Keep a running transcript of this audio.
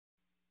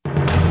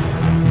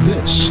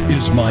This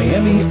is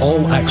Miami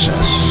All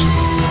Access.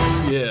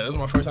 Yeah, it's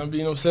my first time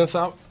beating them since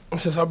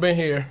I've been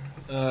here.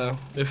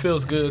 It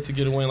feels good to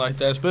get a win like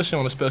that, especially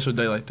on a special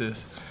day like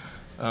this.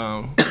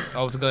 I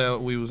was glad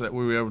we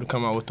were able to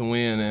come out with the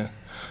win, and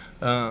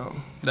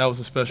that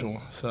was a special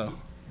one. So,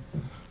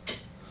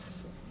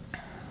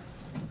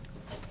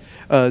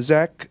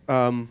 Zach,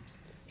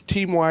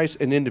 team-wise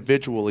and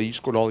individually, you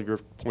scored all of your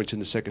points in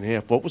the second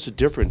half. What was the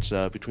difference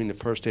between the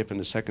first half and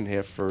the second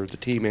half for the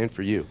team and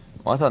for you?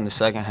 Well, I thought in the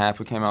second half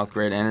we came out with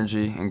great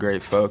energy and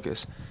great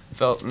focus.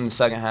 Felt in the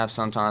second half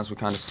sometimes we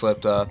kind of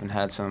slipped up and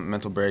had some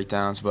mental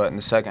breakdowns, but in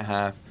the second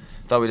half,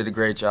 I thought we did a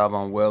great job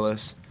on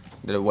Willis,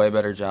 did a way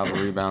better job of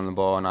rebounding the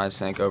ball, and I just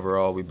think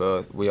overall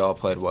we all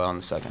played well in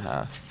the second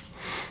half.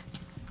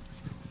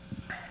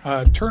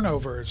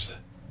 Turnovers,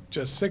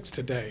 just 6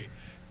 today.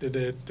 Did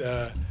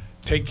it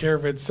take care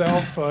of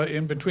itself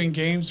in between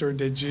games, or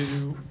did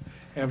you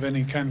have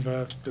any kind of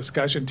a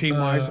discussion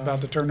team-wise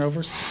about the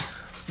turnovers?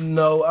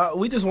 No,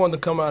 we just wanted to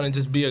come out and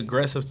just be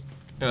aggressive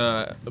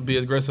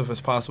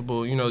as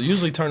possible. You know,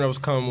 usually turnovers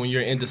come when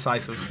you're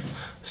indecisive.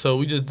 So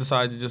we just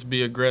decided to just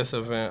be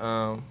aggressive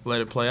and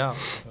let it play out.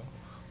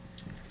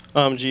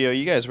 Gio,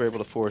 you guys were able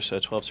to force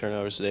 12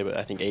 turnovers today, but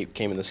I think 8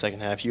 came in the second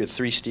half. You had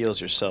 3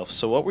 steals yourself.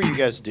 So what were you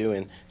guys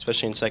doing,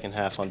 especially in second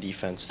half on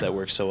defense, that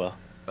worked so well?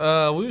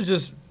 We were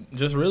just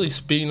really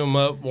speeding them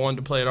up, wanting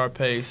to play at our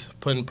pace,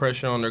 putting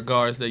pressure on their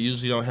guards that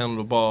usually don't handle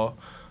the ball.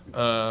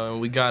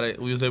 We got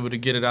it. We was able to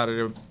get it out of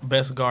their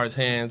best guards'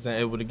 hands and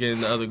able to get in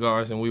the other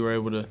guards, and we were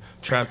able to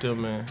trap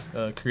them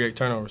and create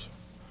turnovers.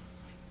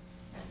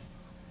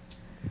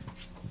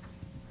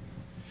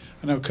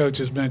 I know Coach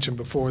has mentioned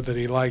before that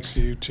he likes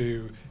you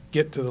to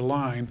get to the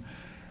line.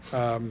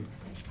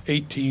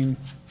 18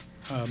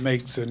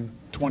 makes in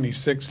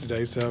 26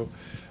 today, so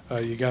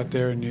you got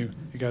there and you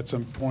got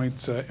some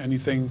points.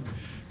 Anything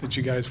that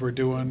you guys were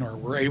doing or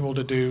were able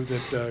to do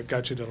that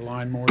got you to the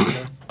line more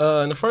today?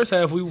 In the first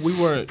half, we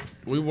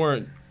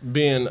weren't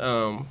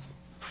being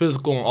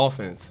physical on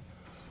offense,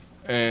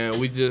 and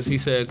he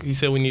said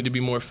we need to be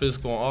more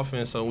physical on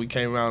offense. So we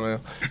came out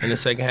in the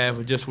second half.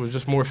 We was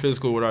just more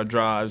physical with our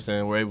drives,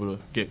 and we're able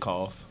to get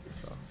calls.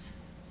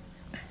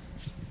 So.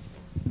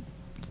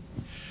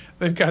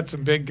 They've got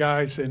some big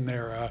guys in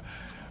there.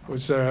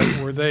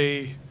 Were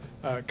they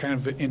kind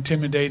of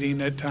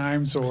intimidating at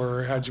times,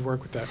 or how'd you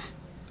work with that?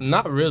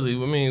 Not really.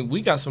 I mean,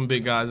 we got some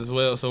big guys as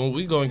well, so when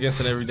we go against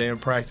it every day in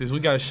practice, we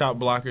got a shot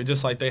blocker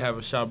just like they have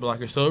a shot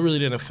blocker, so it really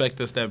didn't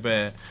affect us that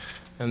bad,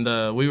 and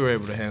we were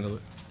able to handle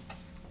it.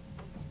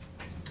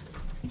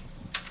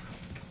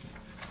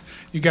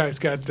 You guys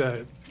got,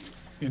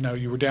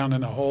 you were down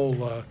in a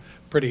hole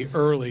pretty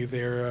early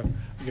there.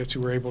 I guess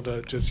you were able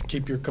to just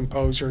keep your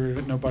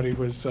composure. Nobody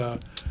was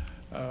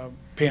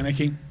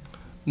panicking.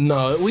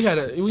 No, we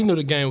knew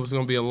the game was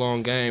going to be a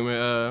long game.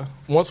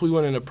 Once we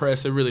went in the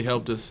press, it really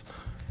helped us.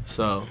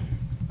 So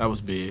that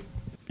was big.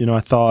 You know,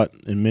 I thought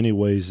in many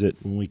ways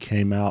that when we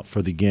came out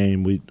for the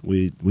game, we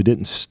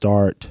didn't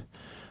start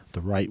the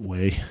right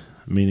way.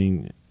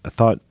 Meaning, I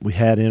thought we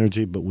had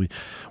energy, but we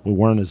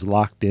weren't as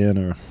locked in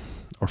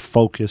or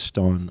focused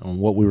on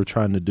what we were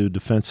trying to do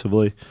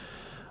defensively.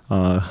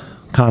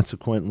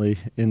 Consequently,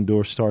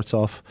 Indoor starts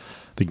off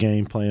the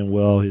game playing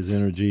well. His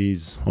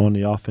energy's on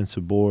the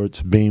offensive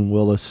boards. Bean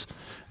Willis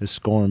is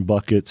scoring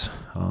buckets.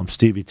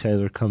 Stevie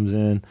Taylor comes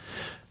in.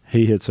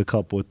 He hits a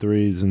couple of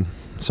threes, and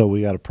so we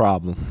got a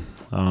problem.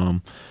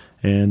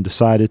 And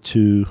decided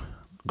to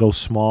go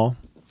small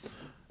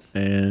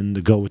and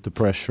to go with the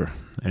pressure.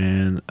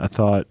 And I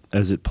thought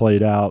as it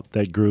played out,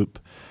 that group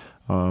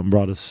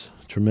brought us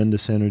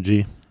tremendous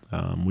energy.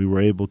 We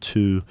were able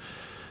to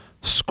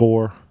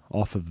score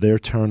off of their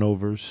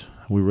turnovers.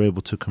 We were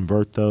able to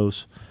convert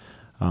those.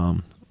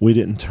 We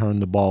didn't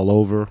turn the ball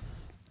over,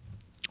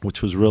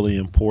 which was really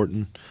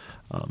important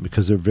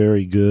because they're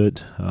very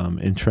good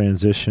in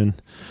transition.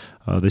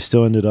 They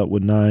still ended up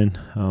with 9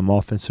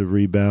 offensive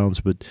rebounds,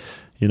 but,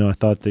 I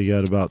thought they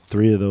got about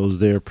 3 of those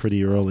there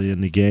pretty early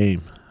in the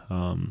game.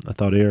 I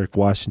thought Eric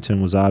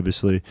Washington was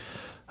obviously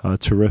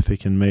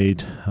terrific and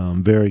made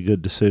very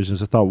good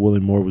decisions. I thought Willie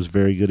Moore was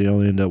very good. He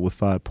only ended up with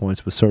 5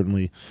 points, but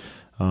certainly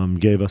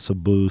gave us a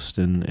boost,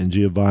 and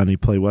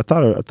Geovonie played well.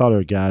 I thought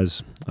our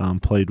guys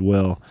played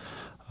well,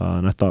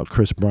 and I thought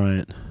Chris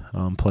Bryant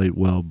played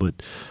well.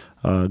 But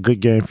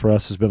good game for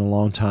us. It's been a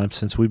long time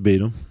since we beat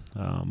them,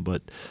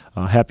 but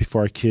happy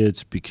for our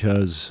kids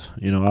because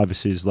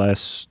obviously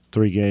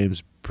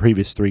his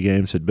previous 3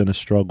 games had been a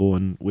struggle,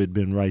 and we'd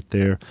been right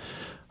there.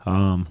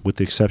 With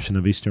the exception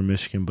of Eastern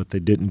Michigan, but they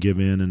didn't give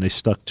in and they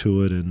stuck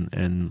to it,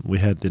 and we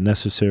had the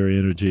necessary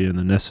energy and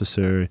the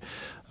necessary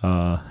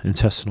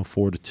intestinal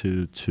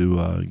fortitude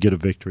to get a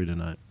victory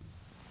tonight.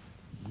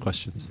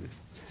 Questions?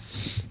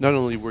 Not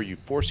only were you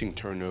forcing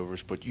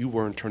turnovers, but you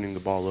weren't turning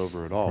the ball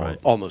over at all. Right.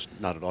 Almost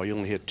not at all. You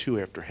only had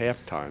 2 after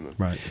halftime.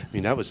 Right. I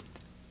mean,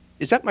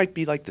 that might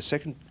be like the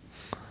second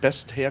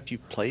best half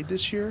you've played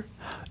this year?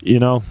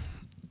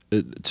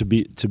 To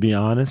be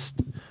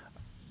honest,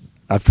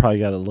 I've probably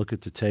got to look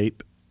at the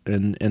tape,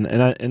 and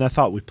I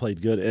thought we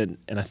played good,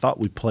 and I thought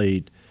we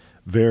played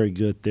very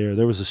good there.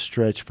 There was a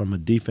stretch from a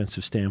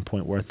defensive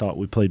standpoint where I thought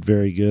we played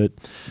very good.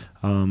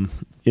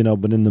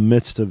 But in the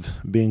midst of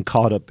being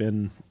caught up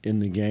in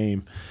the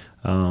game,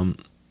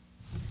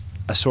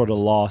 I sort of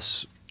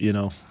lost,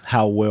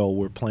 how well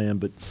we're playing.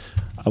 But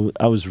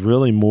I was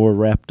really more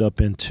wrapped up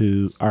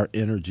into our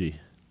energy.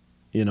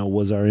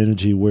 Was our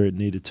energy where it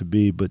needed to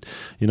be? But,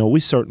 we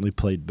certainly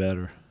played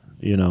better,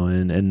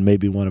 and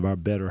maybe one of our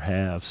better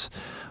halves.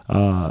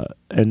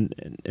 And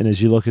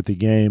as you look at the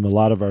game, a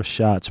lot of our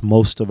shots,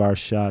 most of our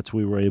shots,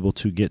 we were able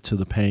to get to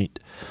the paint.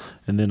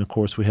 And then, of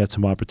course, we had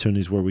some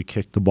opportunities where we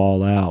kicked the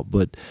ball out.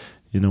 But,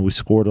 we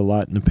scored a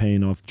lot in the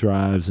paint off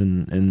drives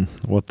and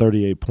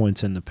 38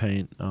 points in the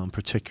paint,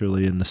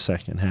 particularly in the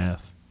second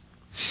half.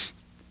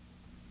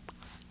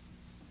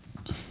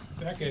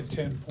 Zach had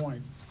 10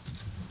 points.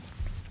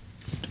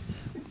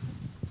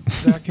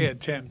 Zach had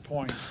 10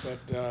 points,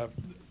 but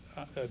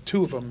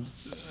two of them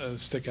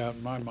stick out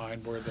in my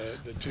mind were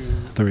the two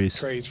threes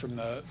trays from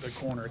the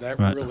corner. That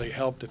right. really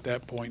helped at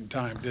that point in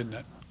time, didn't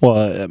it?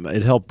 Well,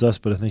 it helped us,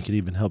 but I think it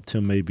even helped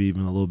him maybe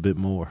even a little bit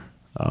more.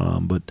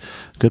 But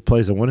good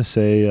plays. I want to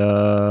say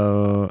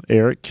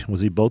Eric,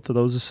 was he both of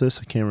those assists?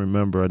 I can't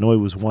remember. I know he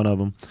was one of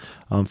them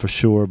for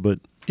sure, but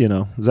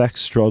Zach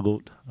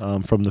struggled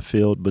from the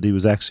field, but he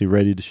was actually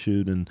ready to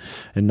shoot and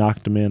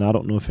knocked him in. I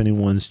don't know if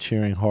anyone's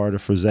cheering harder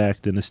for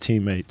Zach than his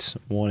teammates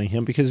wanting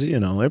him because,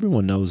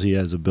 everyone knows he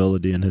has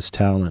ability and his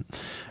talent,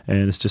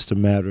 and it's just a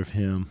matter of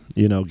him,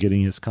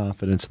 getting his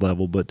confidence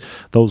level. But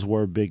those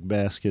were big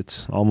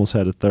baskets. Almost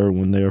had a third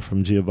one there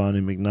from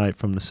Geovonie McKnight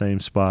from the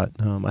same spot.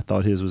 I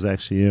thought his was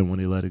actually in when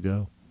he let it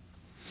go.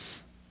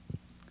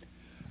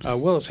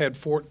 Willis had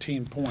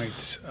 14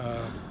 points.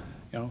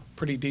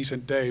 Pretty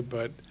decent day,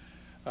 but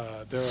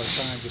there are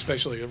times,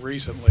 especially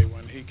recently,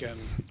 when he can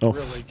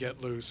really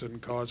get loose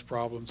and cause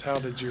problems. How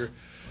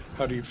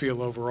do you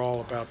feel overall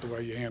about the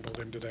way you handled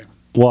him today?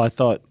 Well, I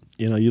thought,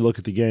 you look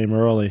at the game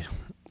early,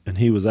 and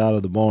he was out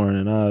of the barn,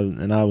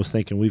 and I was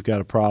thinking we've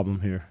got a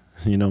problem here.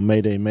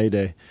 Mayday,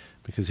 mayday,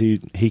 because he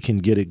can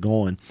get it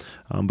going.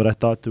 But I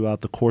thought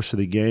throughout the course of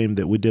the game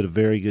that we did a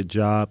very good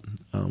job.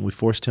 We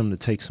forced him to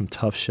take some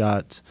tough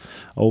shots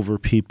over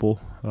people.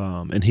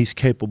 And he's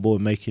capable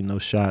of making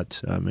those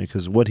shots.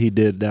 Because what he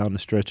did down the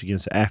stretch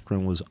against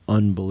Akron was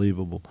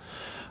unbelievable.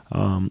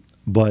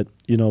 But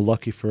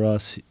lucky for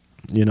us,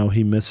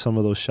 he missed some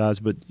of those shots.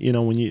 But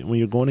when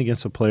you're going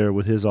against a player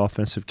with his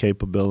offensive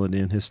capability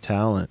and his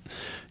talent,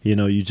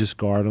 you just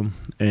guard him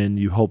and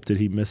you hope that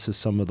he misses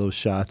some of those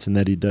shots and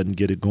that he doesn't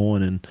get it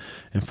going.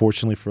 And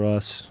fortunately for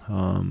us,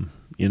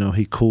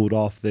 he cooled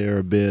off there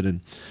a bit.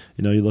 And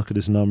you look at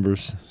his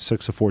numbers,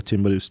 6 of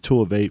 14, but it was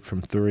 2 of 8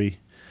 from 3.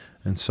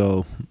 And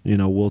so,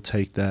 we'll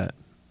take that.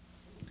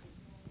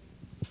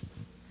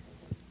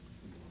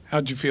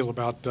 How'd you feel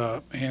about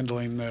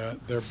handling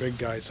their big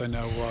guys? I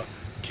know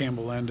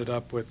Campbell ended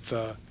up with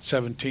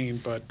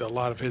 17, but a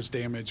lot of his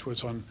damage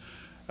was on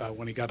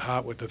when he got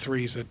hot with the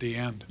threes at the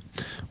end.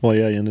 Well,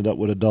 yeah, he ended up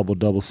with a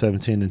double-double,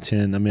 17 and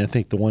 10. I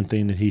think the one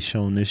thing that he's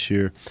shown this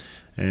year,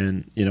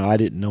 and, I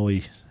didn't know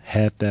he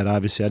had that.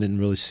 Obviously, I didn't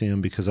really see him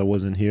because I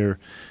wasn't here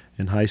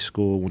in high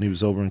school when he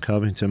was over in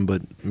Covington,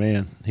 but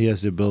man, he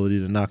has the ability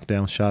to knock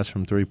down shots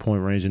from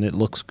three-point range, and it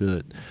looks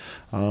good.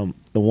 The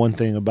one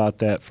thing about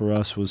that for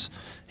us was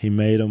he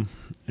made them,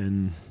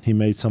 and he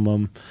made some of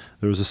them.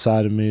 There was a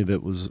side of me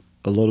that was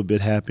a little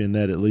bit happy in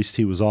that at least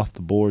he was off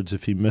the boards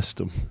if he missed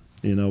them,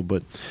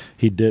 but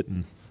he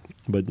didn't.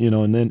 But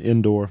and then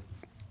indoor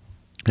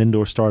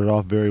started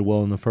off very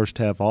well in the first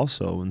half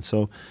also, and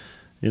so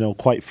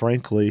quite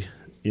frankly,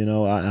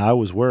 I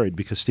was worried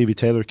because Stevie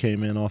Taylor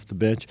came in off the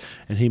bench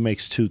and he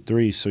makes 2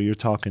 threes. So you're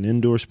talking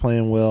indoors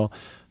playing well,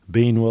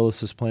 Bean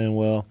Willis is playing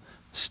well,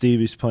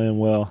 Stevie's playing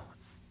well,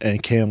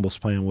 and Campbell's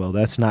playing well.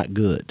 That's not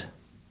good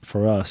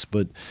for us.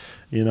 But,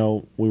 we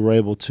were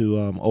able to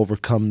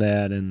overcome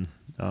that and,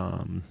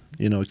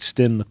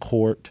 extend the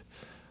court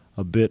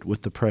a bit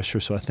with the pressure.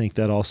 So I think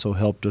that also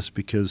helped us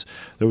because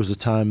there was a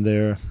time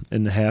there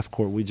in the half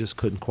court we just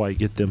couldn't quite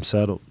get them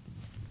settled.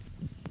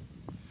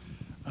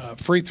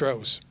 Free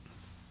throws.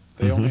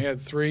 They only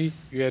had 3.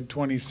 You had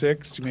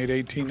 26. You made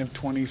 18 of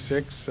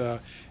 26.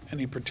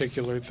 Any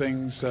particular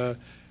things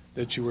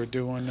that you were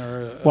doing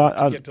or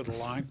to get to the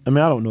line? I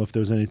don't know if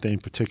there's anything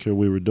particular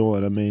we were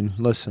doing.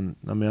 Listen,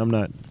 I'm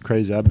not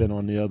crazy. I've been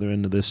on the other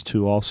end of this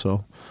too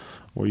also,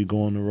 where you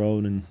go on the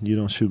road and you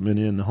don't shoot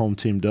many and the home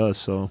team does.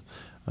 So,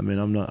 I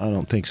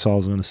don't think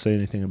Saul's going to say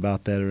anything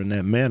about that or in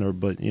that manner.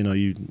 But,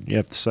 you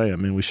have to say,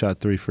 we shot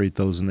 3 free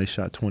throws and they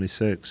shot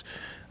 26.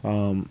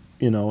 And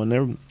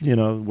there,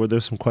 were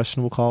there some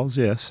questionable calls?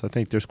 Yes, I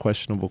think there's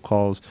questionable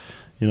calls,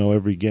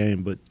 every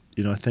game. But,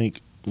 I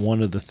think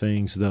one of the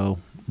things, though,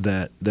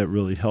 that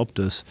really helped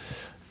us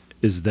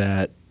is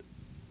that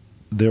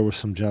there were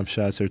some jump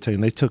shots they were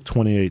taking. They took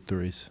 28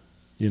 threes,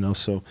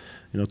 so,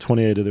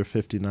 28 of their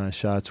 59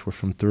 shots were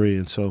from 3.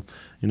 And so,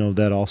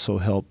 that also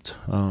helped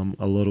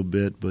a little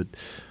bit. But,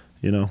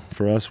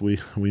 for us, we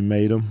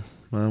made them.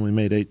 We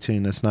made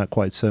 18. That's not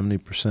quite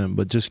 70%.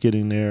 But just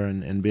getting there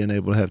and being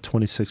able to have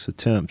 26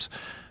 attempts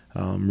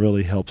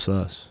really helps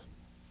us.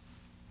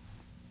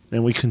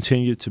 And we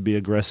continued to be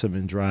aggressive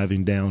in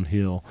driving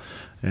downhill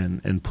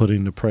and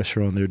putting the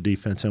pressure on their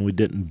defense, and we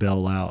didn't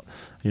bail out.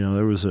 You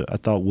know, I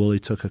thought Willie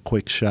took a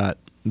quick shot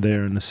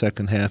there in the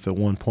second half at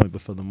one point,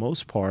 but for the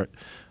most part,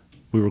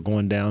 we were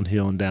going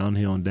downhill and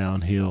downhill and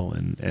downhill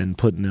and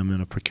putting them in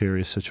a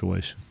precarious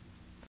situation.